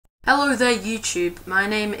Hello there YouTube, my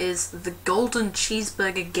name is the Golden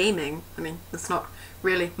Cheeseburger Gaming. I mean, that's not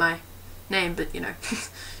really my name, but you know,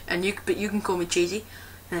 but you can call me Cheesy.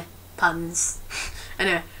 Puns.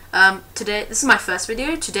 Anyway, today, this is my first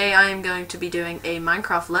video. Today I am going to be doing a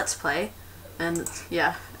Minecraft Let's Play, and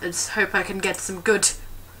yeah, I just hope I can get some good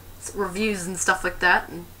reviews and stuff like that,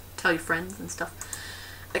 and tell your friends and stuff.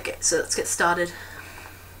 Okay, so let's get started.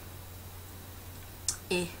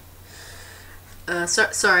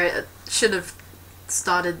 Sorry, I should have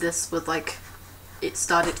started this with, like, it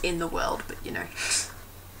started in the world, but, you know.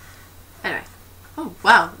 Anyway. Oh,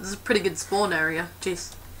 wow, this is a pretty good spawn area.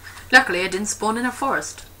 Jeez. Luckily, I didn't spawn in a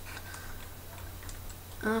forest.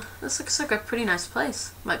 This looks like a pretty nice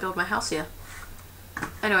place. Might build my house here.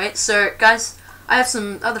 Anyway, so, guys, I have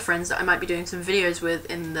some other friends that I might be doing some videos with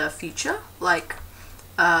in the future. Like,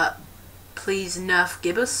 Please Nerf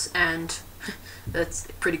Gibbous, and that's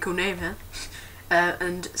a pretty cool name, huh?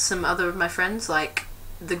 And some other of my friends, like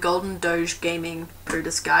the Golden Doge Gaming through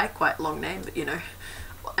the Sky, quite a long name, but you know,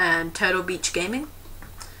 and Turtle Beach Gaming,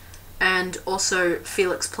 and also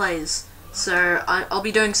Felix Plays. So I'll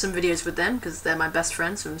be doing some videos with them because they're my best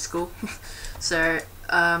friends from school. So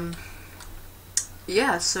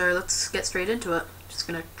yeah, so let's get straight into it. Just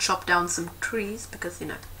gonna chop down some trees because, you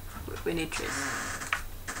know, we need trees.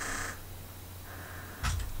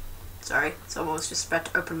 Sorry, someone was just about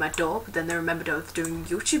to open my door, but then they remembered I was doing a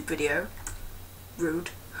YouTube video. Rude.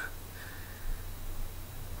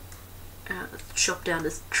 Let's chop down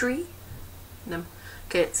this tree.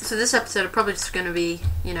 Okay, so this episode I'm probably just going to be,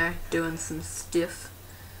 you know, doing some stuff.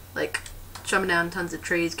 Like, chopping down tons of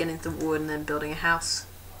trees, getting some wood, and then building a house.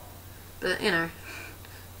 But, you know,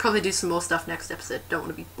 probably do some more stuff next episode. Don't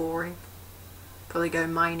want to be boring. Probably go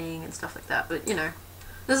mining and stuff like that. But, you know,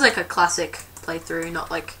 this is like a classic playthrough,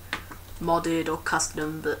 not like modded or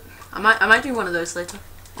custom, but I might do one of those later,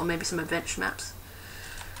 or maybe some adventure maps.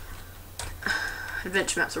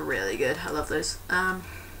 Adventure maps are really good. I love those. I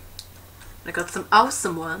got some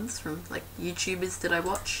awesome ones from like YouTubers that I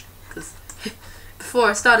watch, because before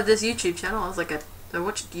I started this YouTube channel, I was like I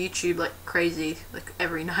watched YouTube like crazy, like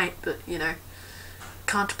every night, but you know,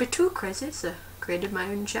 can't be too crazy, so created my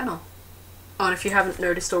own channel. Oh, and if you haven't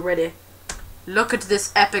noticed already, look at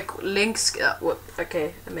this epic Link skin. What?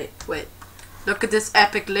 Okay, wait. Look at this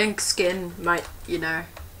epic Link skin. Might, you know,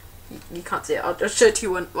 you can't see it. I'll show it to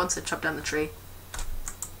you once I chop down the tree.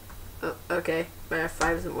 Oh, okay, my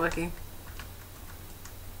F5 isn't working.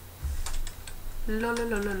 Lol.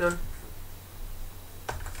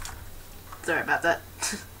 Sorry about that.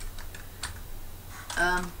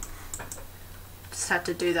 Just had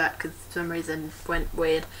to do that because for some reason it went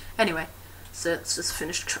weird. Anyway. So let's just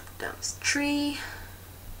finish chopping down this tree.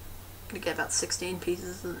 Gonna get about 16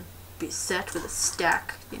 pieces and be set with a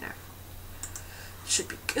stack, you know. Should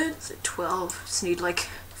be good. So 12. Just need like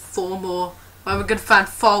 4 more. Well, we're gonna find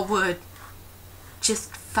 4 wood.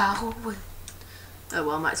 Just 4 wood. Oh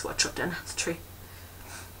well, might as well chop down the tree.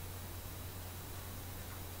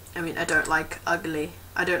 I mean, I don't like ugly.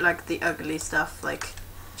 I don't like the ugly stuff, like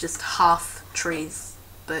just half trees.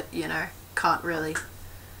 But you know, can't really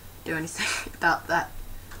do anything about that.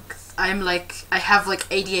 I'm like, I have like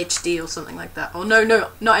ADHD or something like that. Oh no,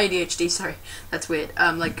 not ADHD, sorry. That's weird.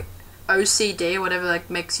 Like OCD or whatever,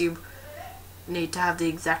 like makes you need to have the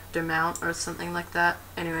exact amount or something like that.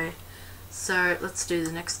 Anyway, so let's do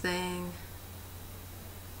the next thing.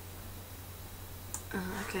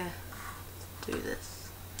 Okay, let's do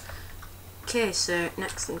this. Okay, so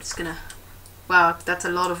next I'm just gonna, wow, that's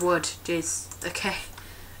a lot of wood, jeez. Okay.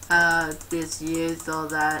 Just use all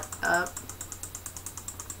that up.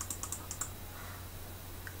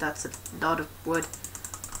 That's a lot of wood.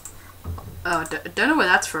 Oh, don't know where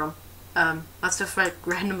that's from. Must have like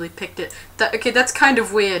randomly picked it. Okay, that's kind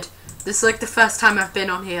of weird. This is like the first time I've been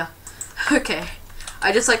on here. Okay,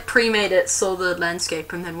 I just like pre-made it, saw the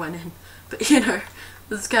landscape, and then went in. But you know,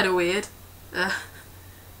 this is kind of weird.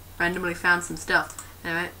 Randomly found some stuff.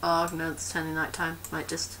 Anyway, oh no, it's turning nighttime. Might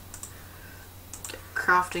just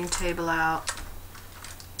crafting table out.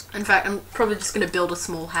 In fact, I'm probably just gonna build a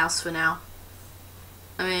small house for now.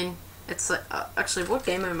 I mean, it's like actually, what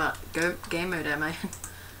game mode am I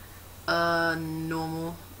in?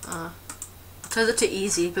 Normal. Turns it to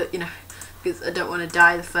easy, but you know, because I don't want to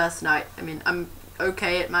die the first night. I mean, I'm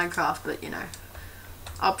okay at Minecraft, but you know,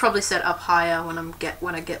 I'll probably set up higher when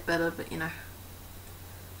I get better. But you know,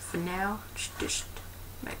 for now, just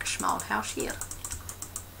make a small house here.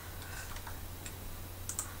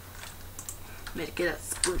 Made to get a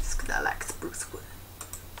spruce because I like spruce wood.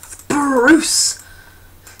 Spruce!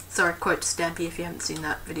 Sorry, quote Stampy if you haven't seen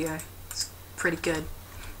that video. It's pretty good.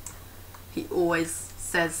 He always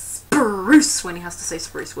says spruce when he has to say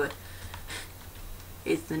spruce wood.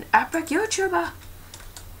 He's an epic YouTuber.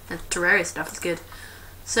 And Terraria stuff is good.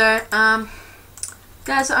 So,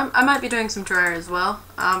 guys, I might be doing some Terraria as well.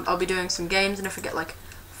 I'll be doing some games, and if I get like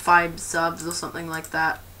 5 subs or something like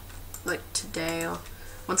that, like today, or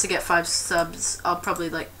once I get 5 subs, I'll probably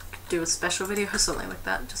like do a special video or something like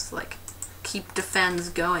that, just like keep the fans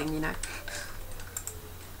going, you know.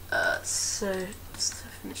 So just to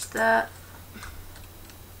finish that.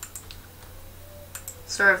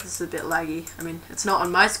 Sorry if this is a bit laggy. I mean, it's not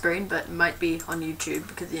on my screen, but it might be on YouTube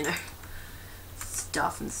because, you know,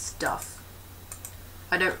 stuff and stuff.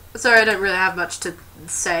 Sorry, I don't really have much to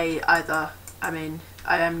say either. I mean,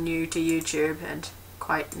 I am new to YouTube and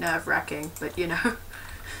quite nerve-wracking, but you know,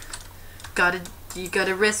 you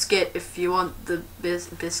gotta risk it if you want the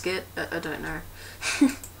biscuit. I don't know.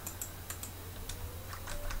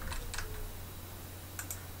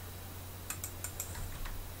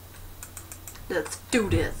 Let's do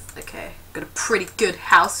this. Okay, got a pretty good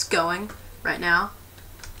house going right now,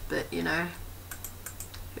 but you know,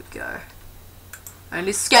 here we go.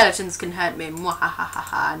 Only skeletons can hurt me,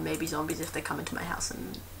 mwahahaha, and maybe zombies if they come into my house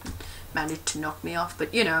and manage to knock me off.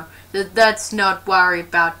 But you know, let's not worry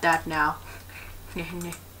about that now.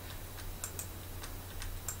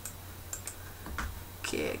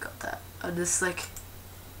 Okay, I got that. I'll just like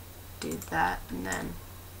do that, and then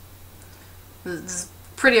this is a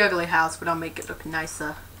pretty ugly house, but I'll make it look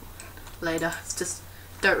nicer later. It's just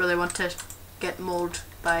don't really want to get mauled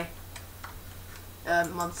by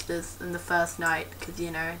monsters in the first night, because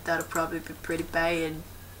you know that'll probably be pretty bad.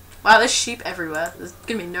 Wow, there's sheep everywhere. There's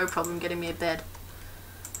gonna be no problem getting me a bed.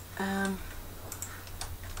 Oh,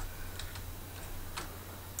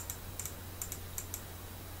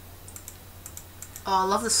 I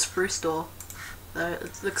love the spruce door.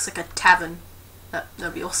 It looks like a tavern.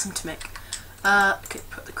 That'd be awesome to make. Okay,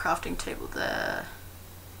 put the crafting table there.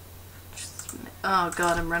 Oh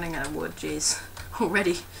god, I'm running out of wood. Jeez,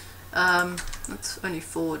 already. That's only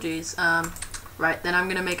 4 Gs. Right, then I'm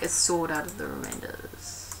gonna make a sword out of the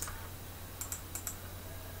remainders.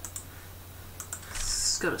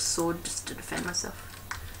 Just got a sword just to defend myself.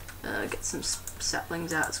 Get some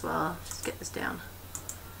saplings out as well. Just get this down.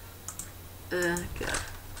 Good.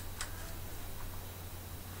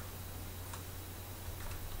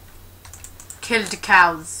 Kill the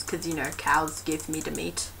cows, because you know cows give me the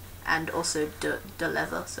meat and also the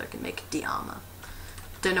leather, so I can make the armor.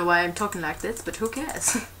 Don't know why I'm talking like this, but who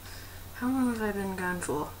cares? How long have I been going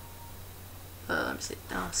for? Let me see.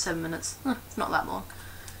 Oh, 7 minutes. It's not that long.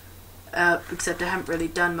 Except I haven't really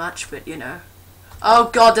done much, but you know. Oh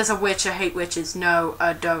god, there's a witch. I hate witches. No,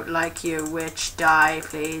 I don't like you, witch. Die,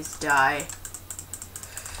 please, die.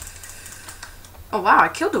 Oh wow, I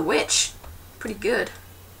killed a witch. Pretty good.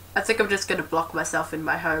 I think I'm just gonna block myself in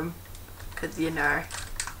my home, because you know,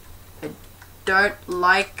 I don't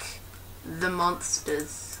like the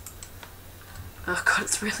monsters. Oh god,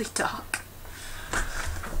 it's really dark.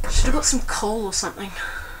 Should have got some coal or something.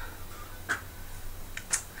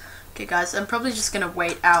 Okay guys, I'm probably just gonna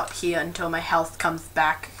wait out here until my health comes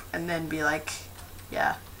back and then be like,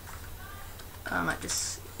 yeah, I might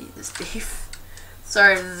just eat this beef.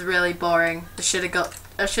 Sorry, this is really boring. I should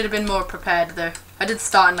have been more prepared though. I did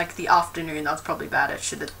start in like the afternoon. That was probably bad. I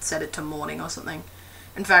should have set it to morning or something.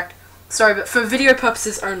 In fact, sorry, but for video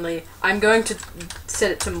purposes only, I'm going to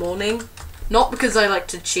set it to morning. Not because I like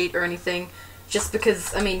to cheat or anything, just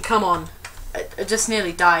because, I mean, come on. I just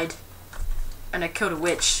nearly died. And I killed a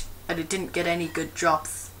witch, and it didn't get any good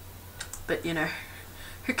drops. But, you know,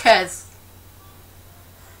 who cares?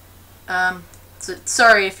 So,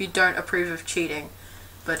 sorry if you don't approve of cheating.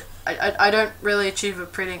 But I don't really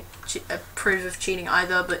approve of cheating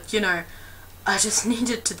either, but, you know, I just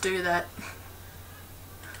needed to do that.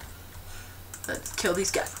 Let's kill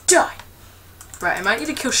these guys. Die! Right, I might need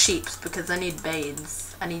to kill sheep because I need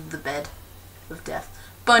beds. I need the bed of death.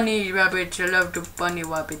 Bunny rabbit, I love the bunny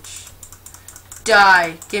rabbit.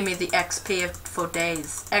 Die! Give me the XP for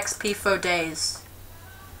days. XP for days.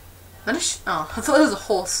 Oh, I thought it was a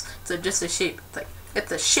horse. So just a sheep. It's like,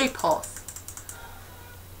 it's a sheep horse.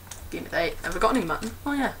 Give me that. Have I got any mutton?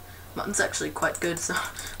 Oh yeah. Mutton's actually quite good, so.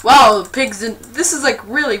 Wow, pigs and this is like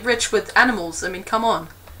really rich with animals. I mean, come on.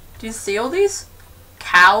 Do you see all these?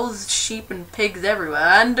 Cows, sheep, and pigs everywhere.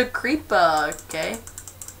 And a creeper, okay.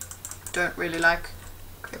 Don't really like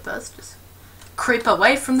creepers, just creep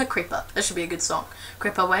away from the creeper. That should be a good song.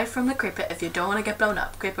 Creep away from the creeper if you don't want to get blown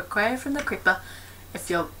up. Creep away from the creeper if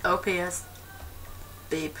you're OPS.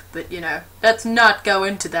 Beep, but you know, let's not go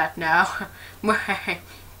into that now.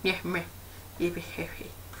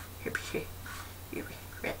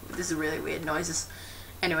 This is really weird noises.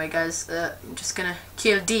 Anyway, guys, I'm just gonna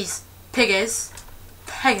kill these piggies.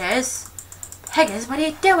 Piggies? Piggies? What are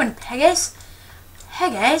you doing, piggies?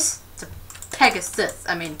 Piggies? It's a Pegasus.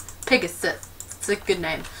 I mean, Pegasus. It's a good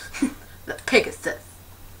name. The Pegasus.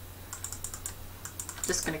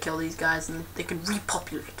 Just gonna kill these guys and they can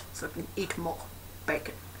repopulate so I can eat more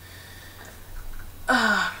bacon.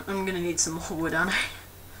 I'm gonna need some more wood, aren't I?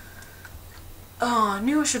 Oh, I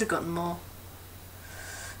knew I should have gotten more.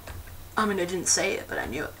 I mean, I didn't say it, but I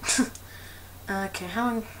knew it. Okay, how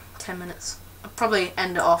long? 10 minutes. I'll probably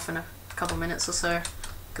end it off in a couple minutes or so.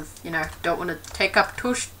 Because, you know, don't want to take up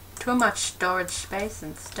too much storage space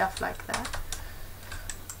and stuff like that.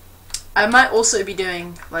 I might also be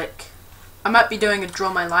doing, like, I might be doing a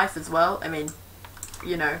Draw My Life as well. I mean,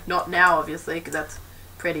 you know, not now, obviously, because that's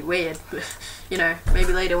pretty weird. But, you know,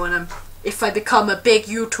 maybe later when if I become a big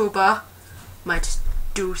YouTuber, might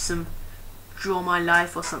do some Draw My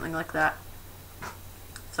Life or something like that.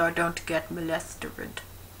 So I don't get molested.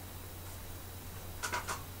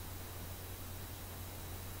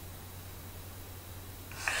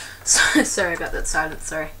 Sorry about that silence,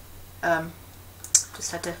 sorry.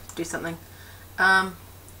 Just had to do something.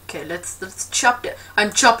 Okay, let's chop it.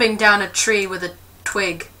 I'm chopping down a tree with a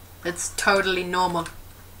twig. It's totally normal.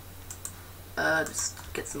 Just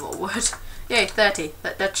get some more wood. Yay, 30.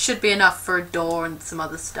 That should be enough for a door and some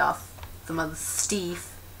other stuff. Some other Steve.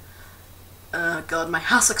 God, my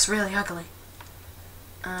house looks really ugly.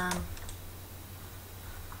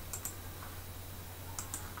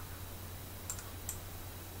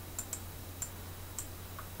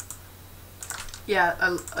 Yeah, I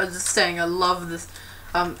was just saying I love this.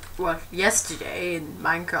 Well, yesterday in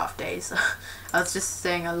Minecraft days, I was just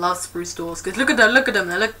saying I love spruce doors because look at them,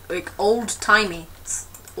 they look like old-timey. It's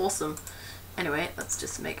awesome. Anyway, let's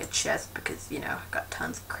just make a chest because, you know, I've got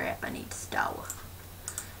tons of crap I need to store.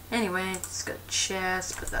 Anyway, just got a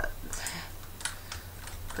chest, put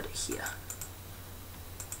it here.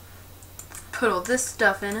 Put all this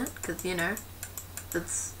stuff in it because, you know,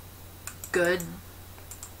 that's good.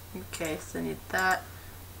 Okay, so I need that.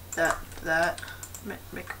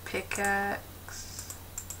 Make a pickaxe.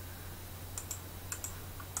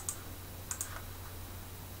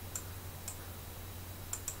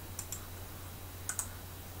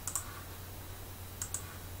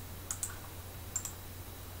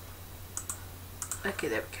 Okay,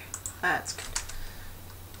 there we go. That's good.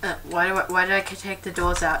 Why did I take the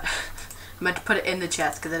doors out? I meant to put it in the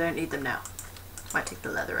chest because I don't need them now. Might take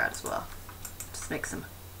the leather out as well. Just make some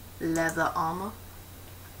leather armor.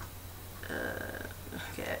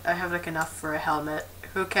 Okay, I have like enough for a helmet.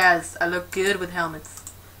 Who cares? I look good with helmets.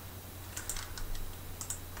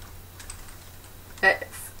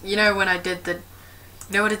 You know when I did the, you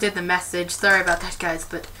know what I did the message. Sorry about that, guys,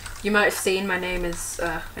 but you might have seen my name is.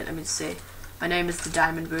 Wait, let me see. My name is the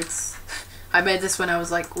Diamond Boots. I made this when I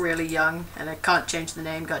was like really young, and I can't change the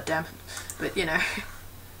name. Goddamn. But you know,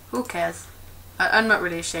 who cares? I'm not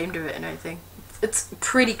really ashamed of it or anything. It's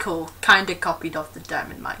pretty cool. Kinda copied off the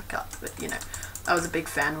Diamond Minecraft, but you know, I was a big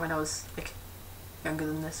fan when I was like younger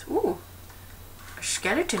than this. Ooh, a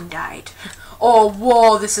skeleton died. Oh,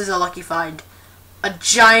 whoa! This is a lucky find. A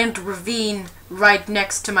giant ravine right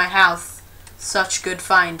next to my house. Such good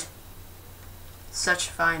find. Such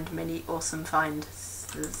find. Many awesome finds.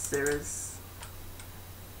 There is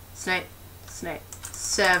Snape,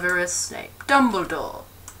 Severus Snape, Dumbledore.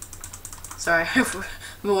 Sorry, I've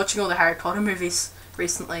been watching all the Harry Potter movies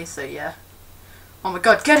recently, so yeah. Oh my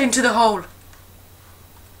god, get into the hole!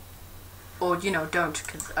 Or, you know, don't,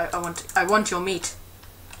 because I want your meat.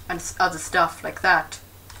 And other stuff like that.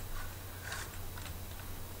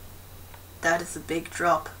 That is a big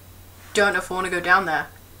drop. Don't know if I want to go down there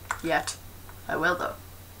yet. I will though.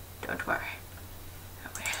 Don't worry. I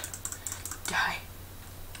will. Die.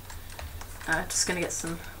 Just gonna get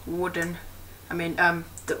some wooden. I mean, why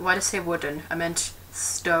did I say wooden? I meant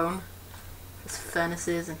stone. With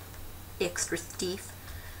furnaces and extra stuff.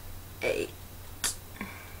 8,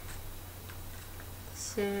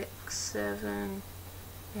 6, 7,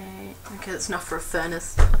 8. Okay, that's enough for a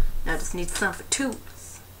furnace. Now I just need some for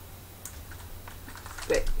tools.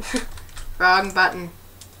 Wait. Wrong button.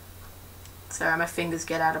 Sorry, my fingers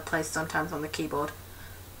get out of place sometimes on the keyboard.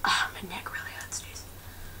 Ah, my neck really hurts, jeez.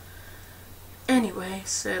 Anyway,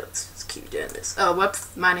 so let's keep doing this. Oh,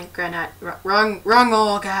 whoops, mining granite. Wrong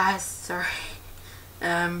ore, guys. Sorry.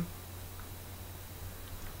 Let's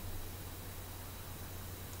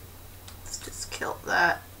just kill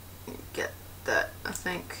that. Get that, I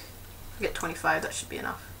think. Get 25, that should be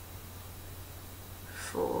enough.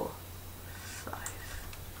 4, 5.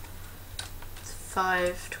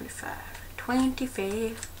 5, 25.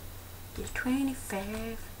 25. You're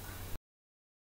 25.